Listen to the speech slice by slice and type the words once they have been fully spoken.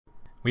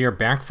We are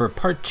back for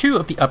part 2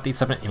 of the Update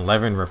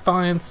 7.11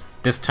 refines.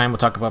 This time we'll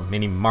talk about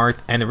Mini Marth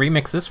and the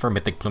remixes for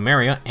Mythic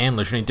Plumeria and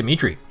Legendary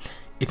Dimitri.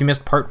 If you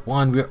missed part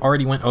 1, we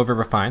already went over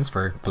refines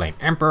for Flame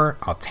Emperor,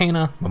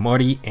 Altena,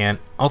 Momori, and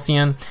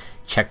Alcyon.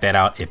 Check that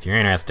out if you're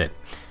interested.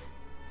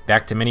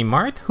 Back to Mini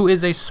Marth, who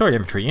is a sword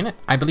infantry unit.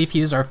 I believe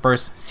he is our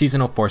first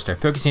seasonal 4-star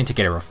focus unit to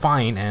get a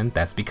refine, and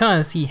that's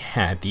because he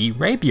had the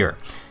Rapier.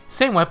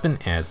 Same weapon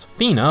as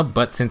Fina,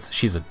 but since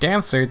she's a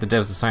dancer, the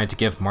devs decided to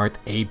give Marth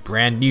a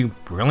brand new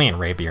brilliant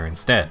Rapier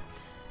instead.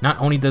 Not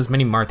only does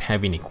Mini Marth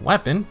have a unique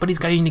weapon, but he's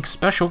got a unique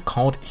special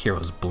called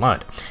Hero's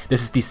Blood.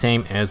 This is the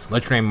same as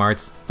Legendary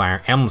Marth's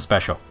Fire Emblem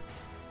special.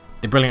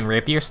 The brilliant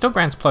Rapier still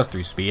grants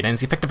 +3 speed and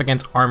is effective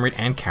against armored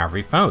and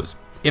cavalry foes.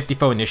 If the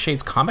foe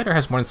initiates combat or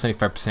has more than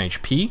 75%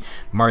 HP,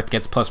 Marth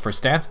gets +4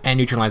 stats and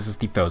neutralizes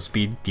the foe's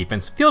speed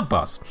defense field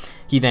boss.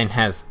 He then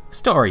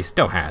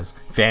still has,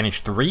 Vantage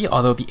 3,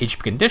 although the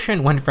HP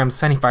condition went from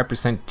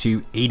 75%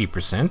 to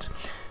 80%.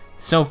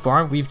 So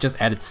far, we've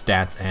just added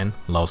stats and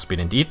low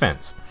speed and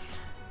defense.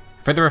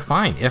 For the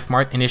refine, if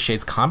Marth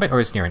initiates combat or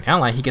is near an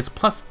ally, he gets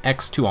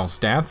 +X to all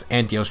stats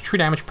and deals true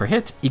damage per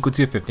hit equal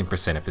to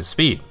 15% of his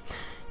speed.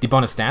 The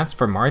bonus stats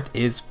for Marth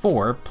is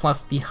 4,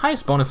 plus the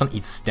highest bonus on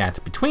each stat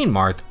between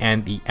Marth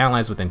and the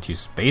allies within 2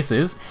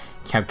 spaces,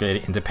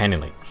 calculated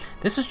independently.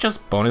 This is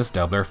just bonus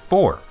doubler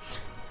 4.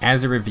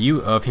 As a review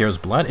of Hero's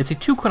Blood, it's a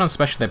 2 cooldown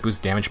special that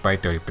boosts damage by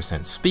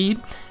 30%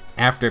 speed.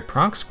 After it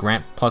procs,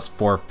 grant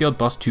 +4 field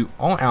buffs to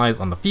all allies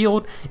on the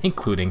field,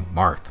 including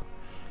Marth.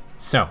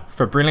 So,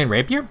 for Brilliant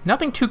Rapier,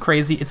 nothing too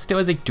crazy, it still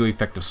is a dual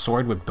effective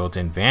sword with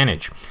built-in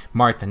Vantage.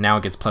 Marth now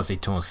gets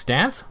 +8 total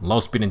stats, low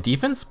speed and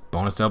defense,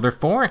 bonus doubler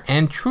 4,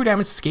 and true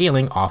damage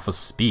scaling off of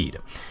speed.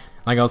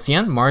 Like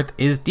Alcyon, Marth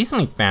is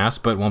decently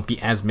fast, but won't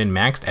be as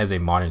min-maxed as a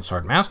modern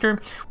sword master.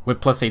 With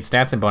 +8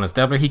 stats and bonus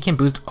doubler, he can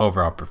boost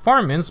overall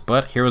performance,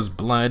 but Hero's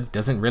Blood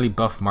doesn't really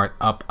buff Marth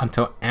up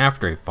until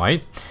after a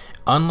fight.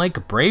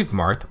 Unlike Brave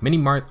Marth, Mini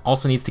Marth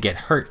also needs to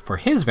get hurt for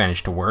his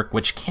Vantage to work,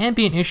 which can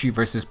be an issue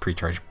versus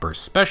pre-charged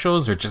burst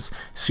specials or just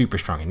super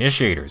strong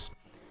initiators.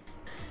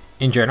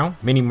 In general,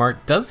 Mini Marth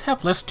does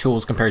have less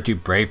tools compared to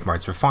Brave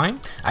Marth's Refine.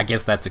 I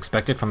guess that's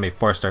expected from a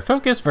 4-star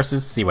focus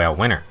versus CYL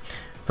winner.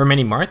 For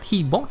Mini Marth,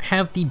 he won't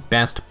have the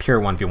best pure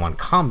 1v1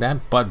 combat,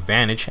 but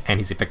Vantage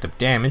and his effective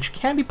damage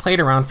can be played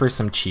around for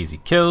some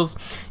cheesy kills.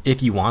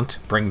 If you want,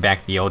 bring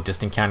back the old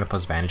distant counter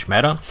plus Vantage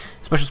meta.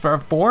 Special Spar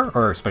 4,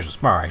 or Special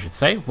Spar I should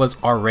say, was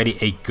already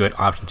a good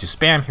option to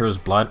spam Hero's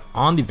Blood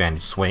on the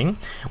Vantage swing.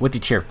 With the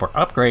tier 4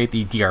 upgrade,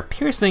 the DR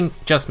Piercing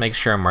just makes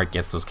sure Marth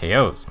gets those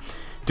KOs.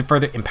 To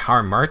further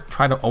empower Marth,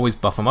 try to always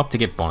buff him up to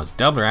get bonus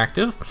doubler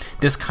active.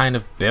 This kind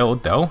of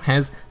build, though,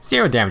 has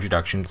 0 damage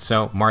reduction,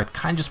 so Marth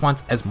kinda just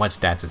wants as much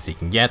stats as he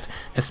can get,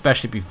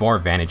 especially before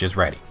Vantage is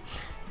ready.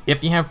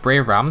 If you have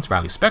Brave Robin's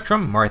Rally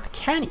Spectrum, Marth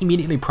can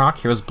immediately proc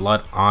Hero's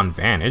Blood on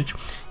Vantage.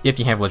 If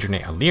you have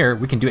Legendary Alir,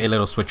 we can do a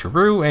little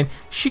switcheroo, and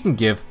she can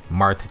give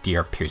Marth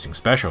DR Piercing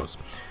specials.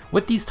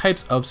 With these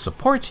types of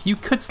support, you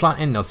could slot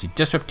in Nelsie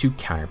Disrupt to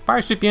counter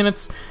fire sweep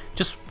units.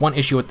 Just one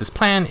issue with this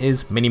plan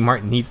is Mini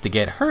Marth needs to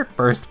get hurt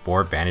first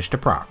for Vantage to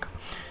proc.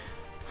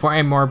 For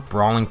a more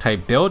brawling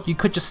type build, you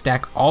could just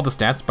stack all the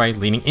stats by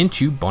leaning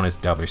into bonus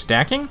doubler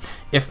stacking.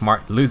 If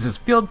Marth loses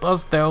field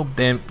buffs though,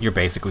 then you're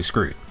basically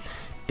screwed.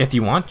 If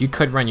you want, you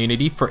could run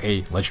Unity for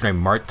a Legendary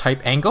Marth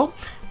type angle.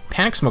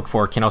 Panic Smoke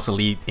 4 can also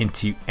lead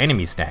into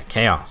enemy stat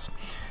chaos.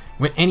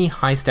 With any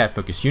high stat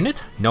focused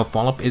unit, no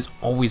follow-up is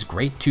always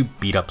great to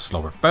beat up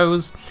slower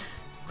foes.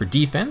 For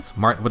defense,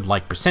 Marth would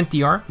like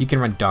 %DR, you can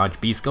run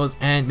Dodge B-Skills,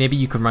 and maybe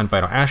you can run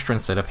Vital Astra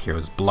instead of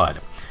Hero's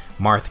Blood.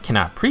 Marth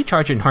cannot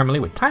pre-charge it normally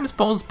with time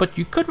spells, but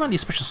you could run the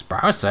Special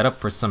Spiral setup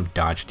for some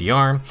Dodge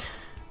DR.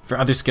 For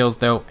other skills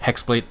though,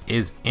 Hexblade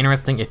is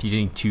interesting if you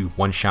need to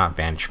one-shot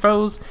Vantage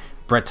foes.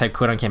 Bread type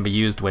cooldown can be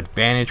used with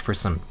Vantage for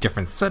some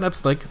different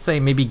setups like say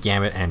maybe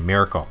Gambit and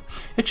Miracle.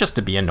 It's just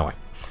to be annoying.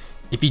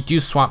 If you do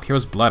swap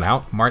Hero's Blood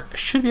out, Marth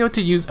should be able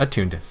to use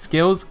attuned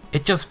skills.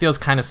 It just feels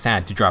kinda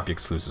sad to drop your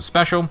exclusive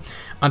special.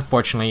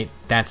 Unfortunately,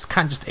 that's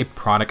kinda just a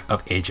product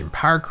of age and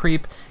power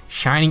creep.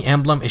 Shining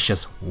Emblem is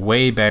just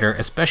way better,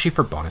 especially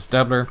for bonus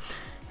doubler.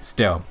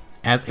 Still,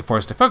 as a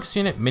 4-star focus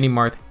unit, Mini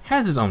Marth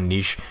has his own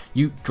niche.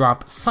 You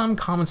drop some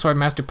common sword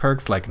master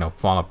perks like no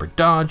follow-up or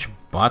dodge,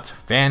 but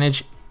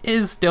Vantage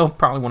is still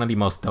probably one of the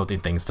most tilting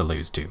things to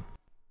lose to.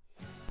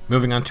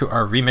 Moving on to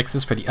our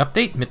remixes for the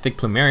update, Mythic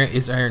Plumeria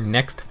is our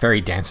next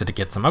fairy dancer to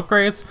get some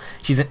upgrades.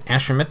 She's an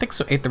Astro Mythic,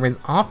 so 8th range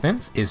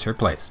offense is her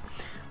place.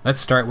 Let's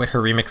start with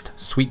her remixed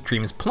Sweet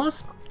Dreams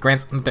Plus.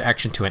 Grants another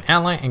action to an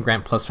ally and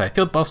grant +5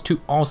 field buffs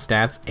to all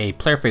stats, a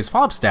player phase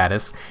follow-up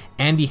status,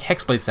 and the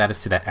Hexblade status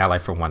to that ally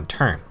for 1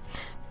 turn.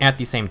 At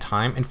the same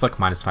time, inflict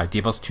 -5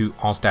 debuffs to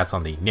all stats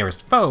on the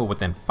nearest foe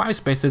within 5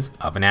 spaces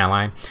of an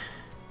ally.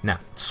 Now,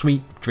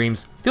 Sweet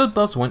Dreams field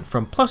buffs went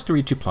from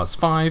 +3 to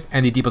 +5,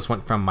 and the debuffs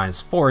went from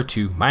 -4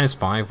 to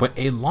 -5 with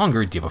a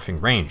longer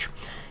debuffing range.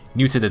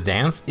 New to the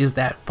dance is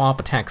that follow-up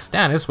attack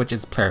status, which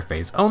is player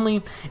phase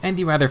only, and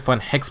the rather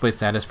fun Hexblade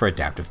status for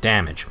adaptive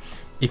damage.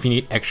 If you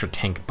need extra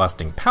tank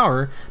busting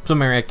power,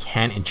 Plumeria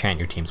can enchant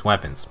your team's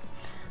weapons.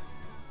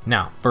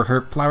 Now, for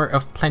her Flower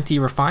of Plenty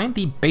Refined,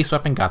 the base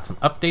weapon got some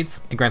updates.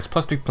 It grants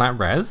 +3 flat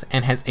res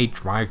and has a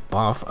drive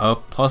buff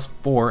of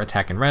 +4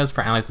 attack and res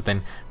for allies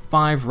within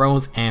 5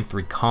 rows and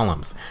 3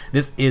 columns.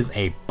 This is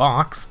a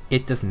box,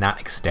 it does not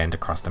extend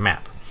across the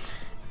map.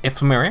 If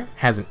Plumeria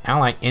has an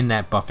ally in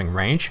that buffing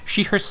range,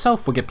 she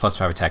herself will get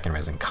 +5 attack and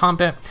res in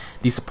combat.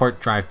 The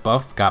support drive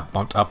buff got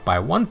bumped up by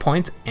 1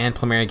 point, and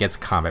Plumeria gets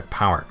combat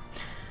power.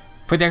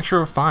 For the extra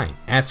refine,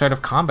 at start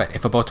of combat,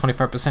 if above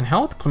 25%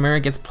 health,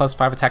 Plumeria gets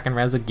 +5 attack and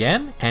res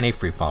again, and a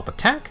free follow-up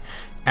attack.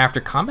 After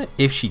combat,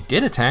 if she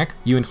did attack,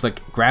 you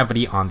inflict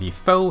gravity on the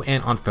foe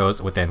and on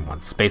foes within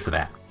 1 space of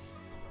that.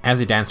 As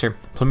a dancer,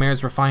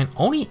 Plumeria's refine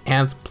only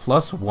adds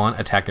 +1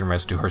 attack and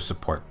res to her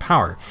support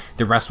power.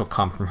 The rest will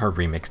come from her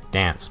remixed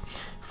dance.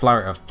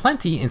 Flower of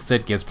Plenty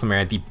instead gives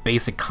Plumeria the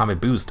basic combat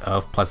boost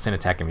of +10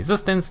 attack and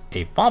resistance,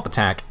 a follow-up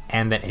attack,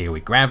 and that AoE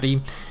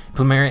gravity.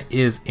 Plumeria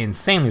is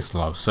insanely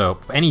slow, so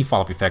any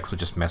follow-up effects would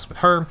just mess with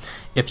her.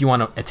 If you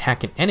want to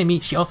attack an enemy,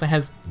 she also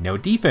has no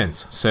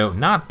defense, so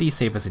not the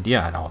safest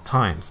idea at all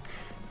times.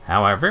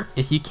 However,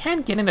 if you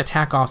can get an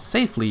attack off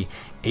safely,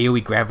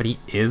 AoE gravity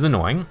is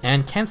annoying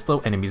and can slow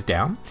enemies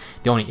down.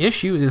 The only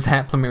issue is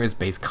that Plumeria's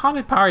base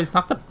combat power is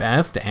not the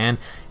best, and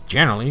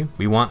generally,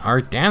 we want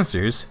our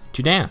dancers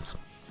to dance.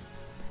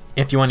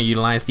 If you want to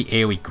utilize the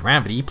AoE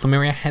gravity,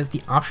 Plumeria has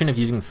the option of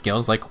using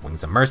skills like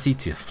Wings of Mercy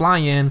to fly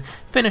in,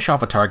 finish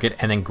off a target,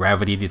 and then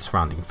gravity the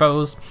surrounding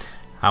foes.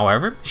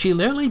 However, she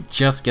literally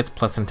just gets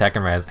 +10 attack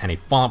and res and a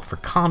follow-up for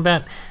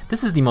combat.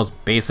 This is the most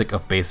basic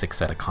of basic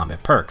set of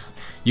combat perks.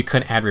 You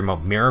could add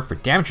Remote Mirror for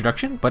damage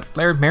reduction, but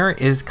Flared Mirror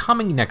is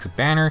coming next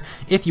banner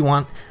if you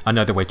want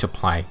another way to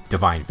apply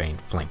Divine Vein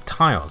Flame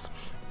tiles.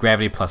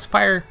 Gravity plus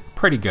fire,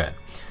 pretty good.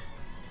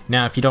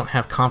 Now, if you don't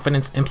have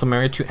confidence in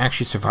Plumeria to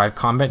actually survive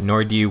combat,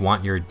 nor do you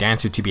want your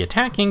dancer to be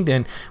attacking,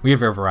 then we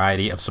have a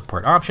variety of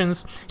support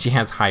options. She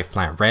has high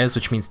flat res,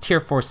 which means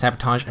tier 4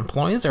 sabotage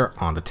employees are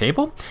on the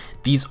table.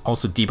 These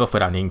also debuff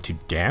without needing to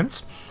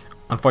dance.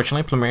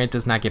 Unfortunately, Plumeria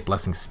does not get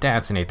blessing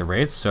stats in Aether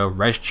Raids, so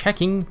res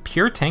checking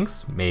pure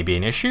tanks may be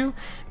an issue.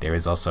 There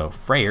is also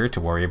Freyr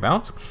to worry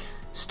about.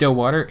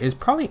 Stillwater is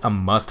probably a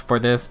must for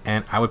this,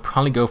 and I would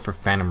probably go for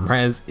Phantom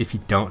Res if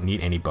you don't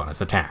need any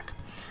bonus attack.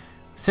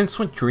 Since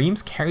Sweet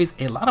Dreams carries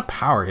a lot of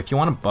power, if you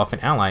want to buff an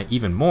ally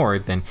even more,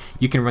 then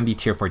you can run the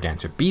tier 4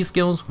 Dancer B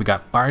skills. We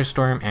got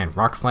Firestorm and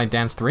Rockslide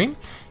Dance 3.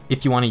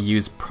 If you want to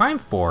use Prime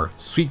 4,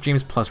 Sweet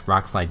Dreams plus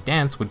Rockslide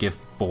Dance would give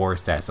 4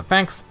 status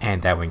effects,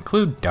 and that would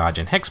include Dodge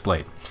and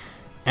Hexblade.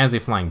 As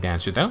a flying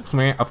dancer though,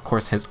 Plumeria of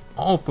course has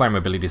all flyer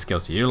mobility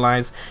skills to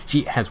utilize.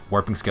 She has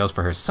warping skills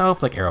for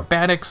herself like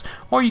aerobatics,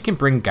 or you can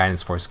bring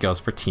guidance force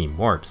skills for team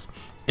warps.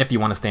 If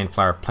you want to stay in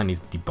Flower of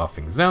Plenty's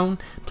debuffing zone,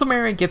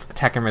 Plumeria gets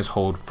attack and res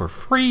hold for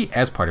free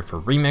as part of her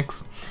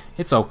remix.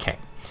 It's okay.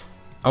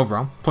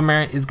 Overall,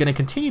 Plumeria is going to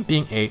continue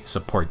being a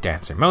support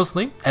dancer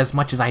mostly, as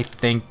much as I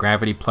think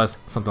gravity plus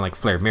something like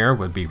Flare Mirror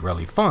would be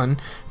really fun.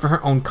 For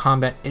her own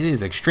combat, it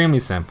is extremely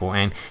simple,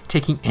 and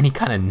taking any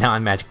kind of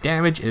non-magic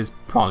damage is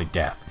probably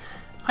death.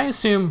 I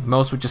assume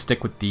most would just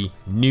stick with the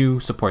new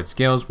support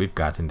skills we've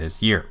gotten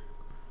this year.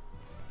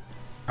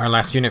 Our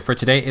last unit for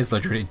today is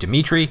Legendary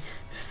Dimitri,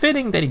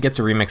 fitting that he gets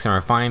a remix and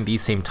refine the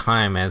same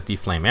time as the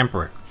Flame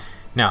Emperor.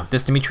 Now,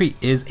 this Dimitri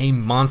is a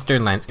monster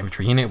lance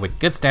infantry unit with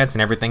good stats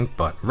and everything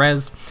but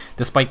res.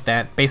 Despite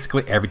that,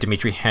 basically every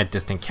Dimitri had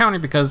distant counter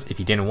because if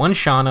you didn't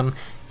one-shot him,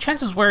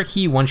 chances were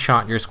he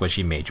one-shot your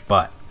squishy mage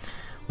butt.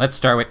 Let's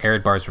start with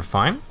Areadbhar's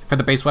Refine. For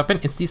the base weapon,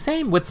 it's the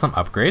same with some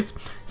upgrades.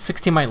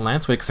 16 Might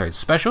Lance with accelerated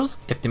specials.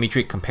 If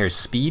Dimitri compares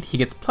speed, he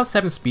gets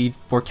 +7 speed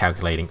for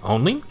calculating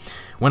only.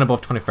 When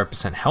above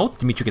 25% health,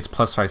 Dimitri gets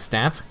 +5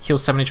 stats,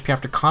 heals 7 HP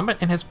after combat,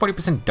 and has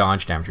 40%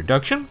 dodge damage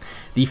reduction.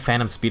 The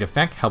Phantom Speed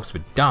effect helps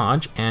with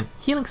dodge, and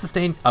Healing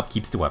Sustain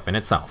upkeeps the weapon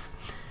itself.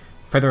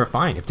 Further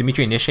refined, if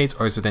Dimitri initiates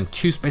or is within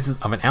 2 spaces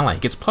of an ally, he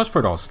gets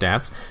 +4 to all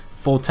stats,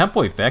 full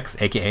tempo effects,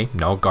 aka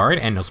no guard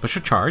and no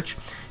special charge.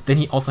 Then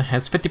he also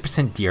has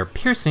 50% DR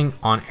piercing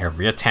on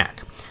every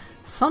attack.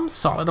 Some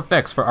solid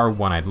effects for our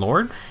One-Eyed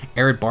Lord.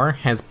 Areadbhar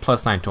has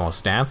 +9 to all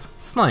stats,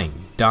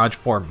 slaying, dodge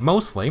 4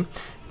 mostly,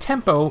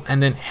 tempo,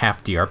 and then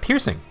half DR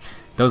piercing.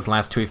 Those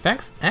last 2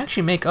 effects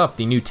actually make up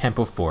the new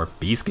tempo 4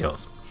 B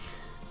skills.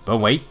 But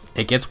wait,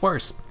 it gets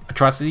worse.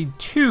 Atrocity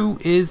 2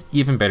 is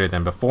even better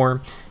than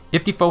before.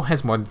 If the foe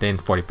has more than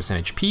 40%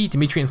 HP,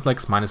 Dimitri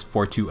inflicts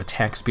 -4 to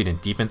attack speed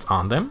and defense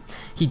on them.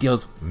 He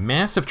deals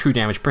massive true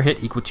damage per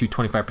hit equal to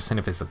 25%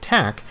 of his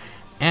attack,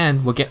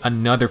 and will get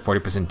another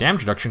 40%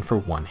 damage reduction for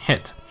 1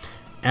 hit.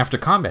 After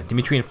combat,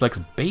 Dimitri inflicts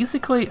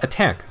basically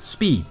attack,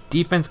 speed,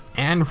 defense,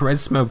 and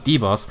res smoke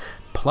debuffs,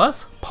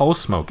 plus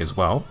pulse smoke as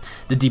well.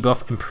 The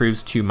debuff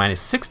improves to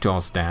 -6 to all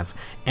stats,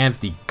 adds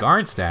the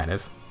guard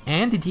status,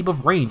 and the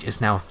debuff range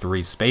is now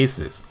 3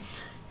 spaces.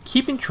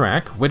 Keeping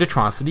track, with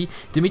Atrocity,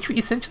 Dimitri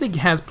essentially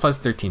has plus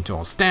 13 to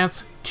all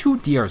stats, 2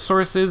 DR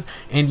sources,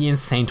 and the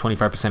insane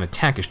 25%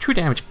 attack is true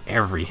damage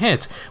every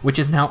hit, which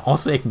is now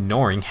also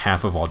ignoring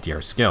half of all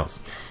DR skills.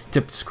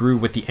 To screw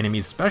with the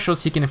enemy's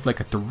specials, he can inflict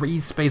a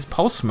 3-space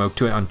pulse smoke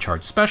to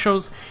uncharged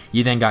specials.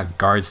 You then got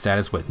guard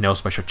status with no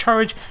special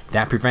charge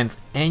that prevents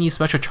any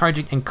special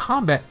charging in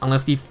combat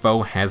unless the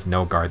foe has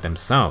no guard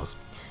themselves.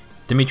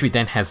 Dimitri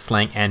then has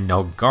slang and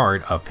no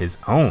guard of his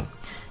own.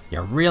 You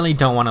really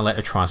don't want to let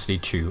Atrocity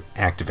 2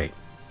 activate.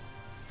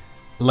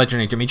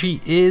 Legendary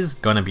Dimitri is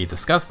gonna be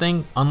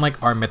disgusting.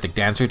 Unlike our Mythic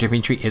Dancer,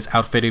 Dimitri is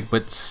outfitted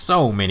with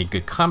so many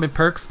good combat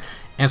perks.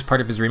 As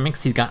part of his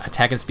remix, he's got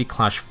Attack and Speed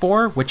Clash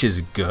 4, which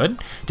is good.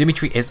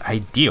 Dimitri is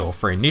ideal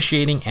for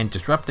initiating and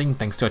disrupting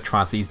thanks to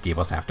Atrocity's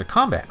debuffs after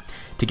combat.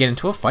 To get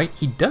into a fight,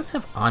 he does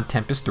have Odd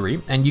Tempest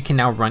 3, and you can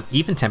now run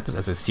Even Tempest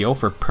as a seal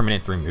for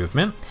permanent 3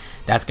 movement.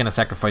 That's going to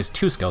sacrifice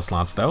 2 skill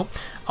slots though,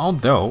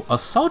 although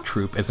Assault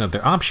Troop is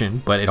another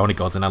option, but it only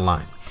goes in a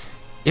line.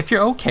 If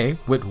you're okay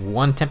with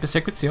 1 Tempest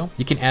Sacred Seal,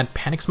 you can add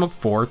Panic Smoke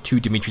 4 to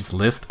Dimitri's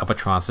list of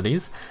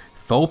atrocities,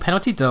 Foe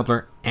Penalty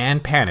Doubler,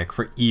 and Panic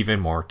for even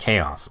more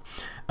chaos.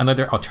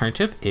 Another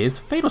alternative is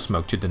Fatal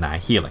Smoke to deny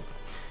healing.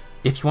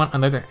 If you want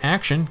another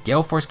action,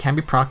 Gale Force can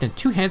be procced in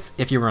 2 hits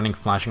if you're running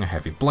Flashing or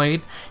Heavy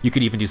Blade. You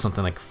could even do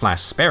something like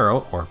Flash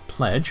Sparrow or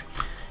Pledge.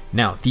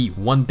 Now, the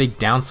one big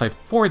downside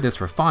for this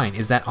refine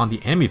is that on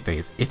the enemy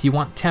phase, if you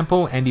want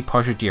tempo and the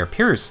partial DR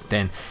Pierce,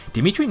 then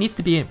Dimitri needs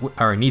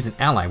an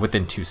ally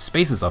within 2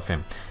 spaces of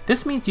him.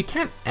 This means you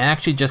can't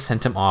actually just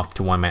send him off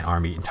to one-man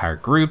army entire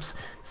groups.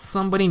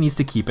 Somebody needs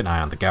to keep an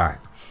eye on the guy.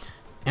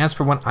 As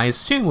for what I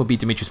assume will be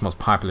Dimitri's most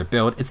popular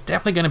build, it's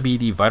definitely going to be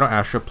the Vital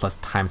Astra plus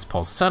Times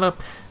Pulse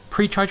setup.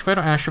 Pre-charge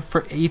Vital Astra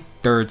for a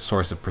 3rd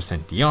source of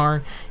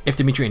 %DR. If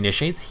Dimitri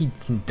initiates, he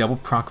can double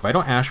proc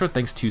Vital Astra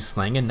thanks to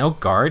Slang and no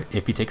guard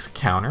if he takes a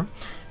counter.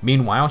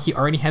 Meanwhile, he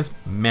already has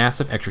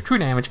massive extra true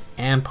damage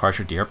and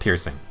partial DR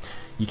piercing.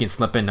 You can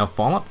slip in no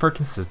follow-up for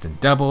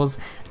consistent doubles.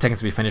 Attack and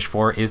Speed Finish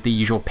 4 is the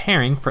usual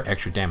pairing for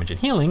extra damage and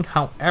healing.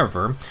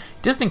 However,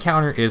 Distant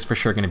Counter is for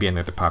sure going to be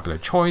another popular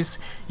choice.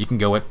 You can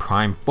go with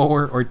Prime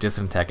 4 or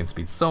Distant Attack and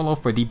Speed Solo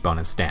for the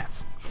bonus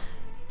stats.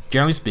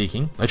 Generally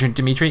speaking, Legendary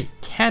Dimitri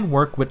can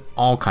work with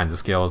all kinds of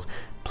skills.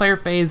 Player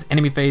phase,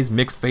 enemy phase,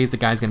 mixed phase, the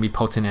guy's going to be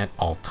potent at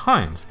all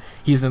times.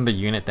 He's in the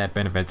unit that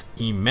benefits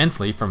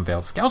immensely from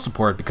Veiled Scout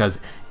support because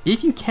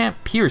if you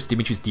can't pierce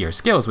Dimitri's DR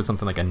skills with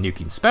something like a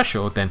nuking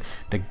special, then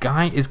the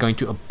guy is going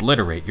to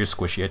obliterate your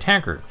squishy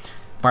attacker.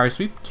 Fire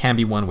Sweep can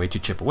be one way to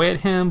chip away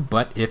at him,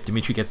 but if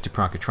Dimitri gets to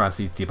proc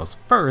Atrocity's debuffs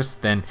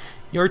first, then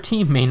your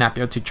team may not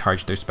be able to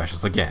charge their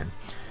specials again.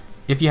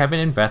 If you haven't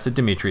invested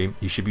Dimitri,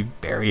 you should be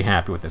very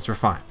happy with this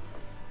refine.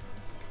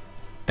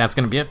 That's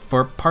going to be it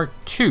for part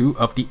 2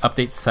 of the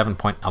update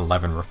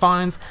 7.11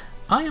 refines.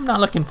 I am not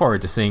looking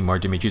forward to seeing more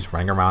Dimitris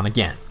running around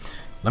again.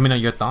 Let me know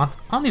your thoughts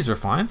on these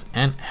refines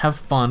and have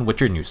fun with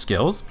your new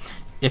skills.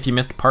 If you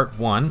missed part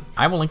 1,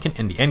 I will link it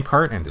in the end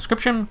card and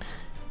description.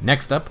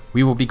 Next up,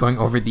 we will be going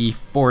over the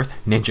 4th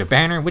Ninja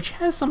Banner, which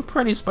has some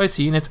pretty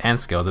spicy units and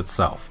skills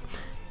itself.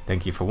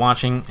 Thank you for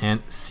watching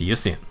and see you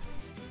soon.